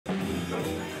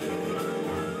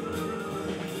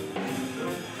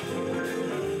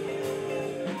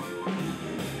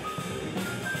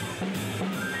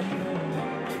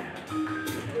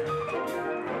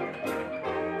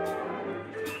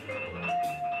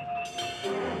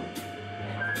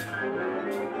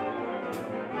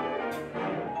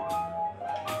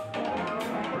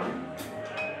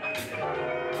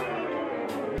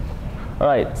All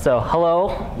right, so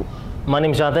hello, my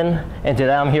name's Jonathan, and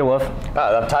today I'm here with...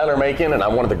 I'm Tyler Macon, and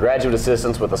I'm one of the graduate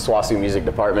assistants with the Swosu Music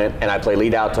Department, and I play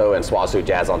lead alto in Swosu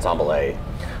Jazz Ensemble A.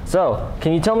 So,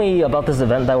 can you tell me about this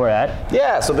event that we're at?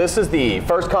 Yeah, so this is the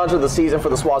first concert of the season for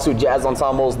the Swosu Jazz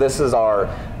Ensembles. This is our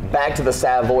Back to the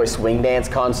Savoy Swing Dance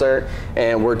concert,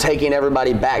 and we're taking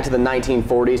everybody back to the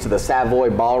 1940s to the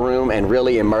Savoy Ballroom and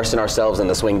really immersing ourselves in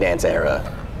the swing dance era.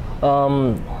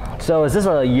 So is this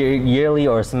a yearly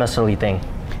or semesterly thing?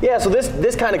 Yeah, so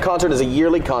this kind of concert is a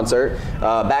yearly concert.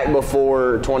 Back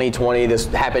before 2020, this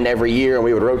happened every year, and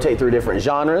we would rotate through different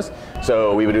genres.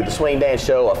 So we would do the swing dance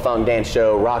show, a funk dance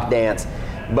show, rock dance.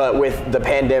 But with the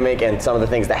pandemic and some of the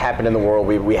things that happened in the world,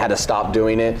 we had to stop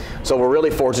doing it. So we're really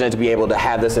fortunate to be able to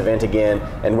have this event again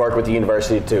and work with the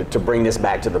university to bring this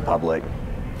back to the public.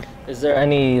 Is there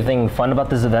anything fun about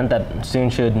this event that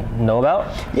students should know about?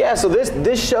 Yeah, so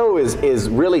this show is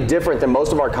really different than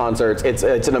most of our concerts. It's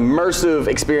an immersive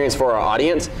experience for our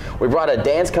audience. We brought a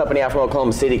dance company out from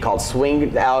Oklahoma City called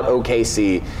Swing Out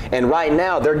OKC, and right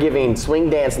now they're giving swing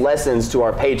dance lessons to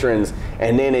our patrons,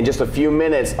 and then in just a few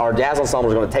minutes our jazz ensemble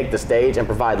is going to take the stage and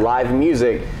provide live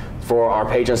music for our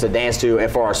patrons to dance to and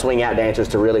for our swing out dancers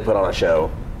to really put on a show.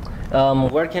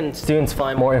 Where can students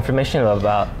find more information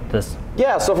about this?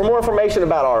 Yeah, so for more information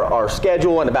about our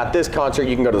schedule and about this concert,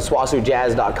 you can go to the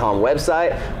swasujazz.com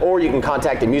website, or you can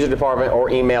contact the music department or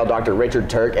email Dr. Richard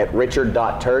Turk at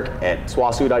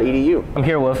richard.turk@swasu.edu. I'm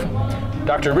here with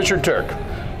Dr. Richard Turk.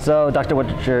 So, Dr.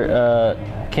 Richard,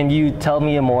 can you tell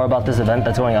me more about this event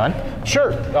that's going on?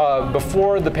 Sure.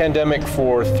 Before the pandemic,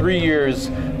 for 3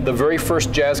 years, the very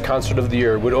first jazz concert of the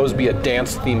year would always be a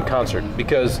dance-themed concert,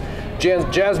 because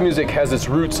jazz music has its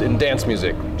roots in dance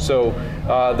music. So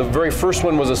the very first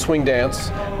one was a swing dance,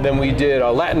 then we did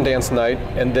a Latin dance night,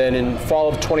 and then in fall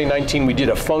of 2019 we did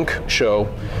a funk show.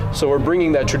 So we're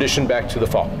bringing that tradition back to the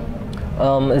fall.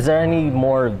 Is there any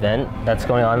more event that's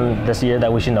going on this year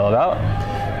that we should know about?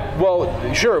 Well,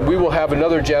 sure, we will have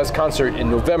another jazz concert in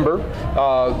November,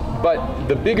 but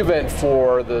the big event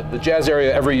for the jazz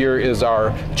area every year is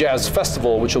our Jazz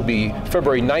Festival, which will be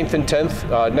February 9th and 10th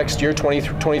next year,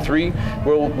 2023.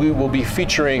 We will be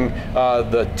featuring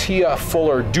the Tia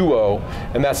Fuller duo,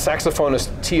 and that's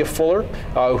saxophonist Tia Fuller,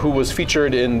 who was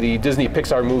featured in the Disney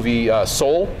Pixar movie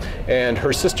Soul, and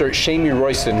her sister Shamie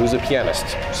Royson, who's a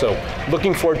pianist. So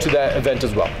looking forward to that event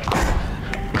as well.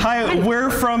 Hi, we're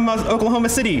from Oklahoma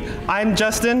City. I'm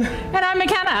Justin. And I'm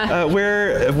McKenna.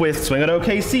 We're with Swing Out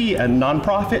OKC, a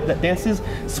nonprofit that dances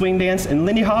swing dance and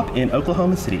Lindy Hop in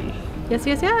Oklahoma City. Yes,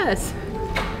 yes, yes.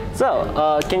 So,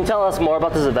 can you tell us more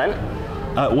about this event?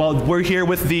 Well, we're here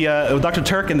with the Dr.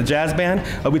 Turk and the jazz band.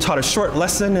 We taught a short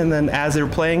lesson, and then as they were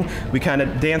playing, we kind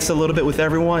of danced a little bit with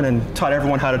everyone and taught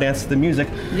everyone how to dance to the music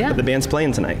that the band's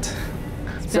playing tonight.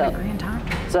 It's been a grand time.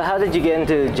 So how did you get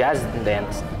into jazz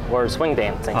dance or swing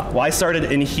dancing? Well, I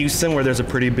started in Houston, where there's a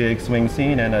pretty big swing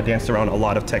scene, and danced around a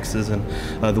lot of Texas and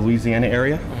the Louisiana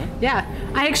area. Yeah,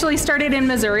 I actually started in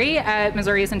Missouri at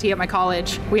Missouri S&T at my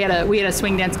college. We had a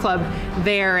swing dance club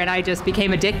there, and I just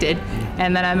became addicted.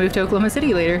 And then I moved to Oklahoma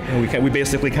City later. And we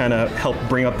basically kind of helped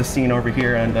bring up the scene over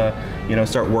here, and you know,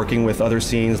 start working with other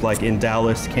scenes like in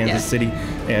Dallas, Kansas City,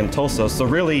 and Tulsa. So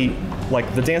really,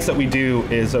 like, the dance that we do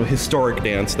is a historic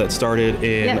dance that started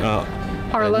in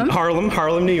Harlem,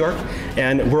 New York,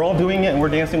 and we're all doing it, and we're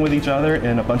dancing with each other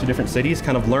in a bunch of different cities,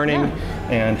 kind of learning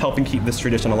and helping keep this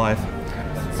tradition alive.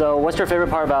 So what's your favorite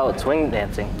part about swing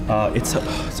dancing? It's a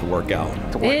workout.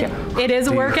 It's a workout. It is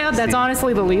a workout. That's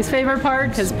honestly the least favorite part,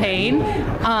 because pain.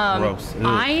 Gross.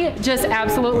 I just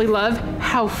absolutely love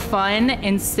how fun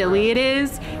and silly it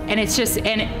is, and it's just,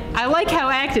 and I like how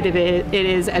active it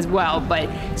is as well, but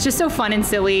it's just so fun and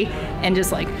silly, and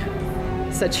just like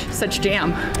such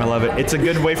jam. I love it. It's a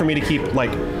good way for me to keep,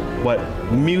 like,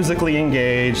 musically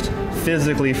engaged,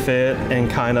 physically fit, and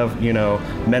kind of, you know,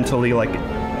 mentally, like,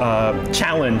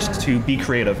 challenged to be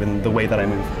creative in the way that I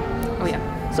move. Oh yeah.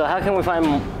 So how can we find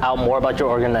out more about your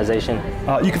organization?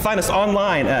 You can find us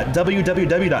online at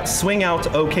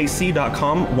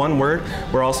www.swingoutokc.com, one word.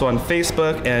 We're also on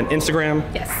Facebook and Instagram.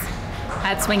 Yes,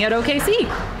 at Swing Out OKC.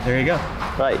 There you go.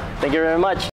 Right, thank you very much.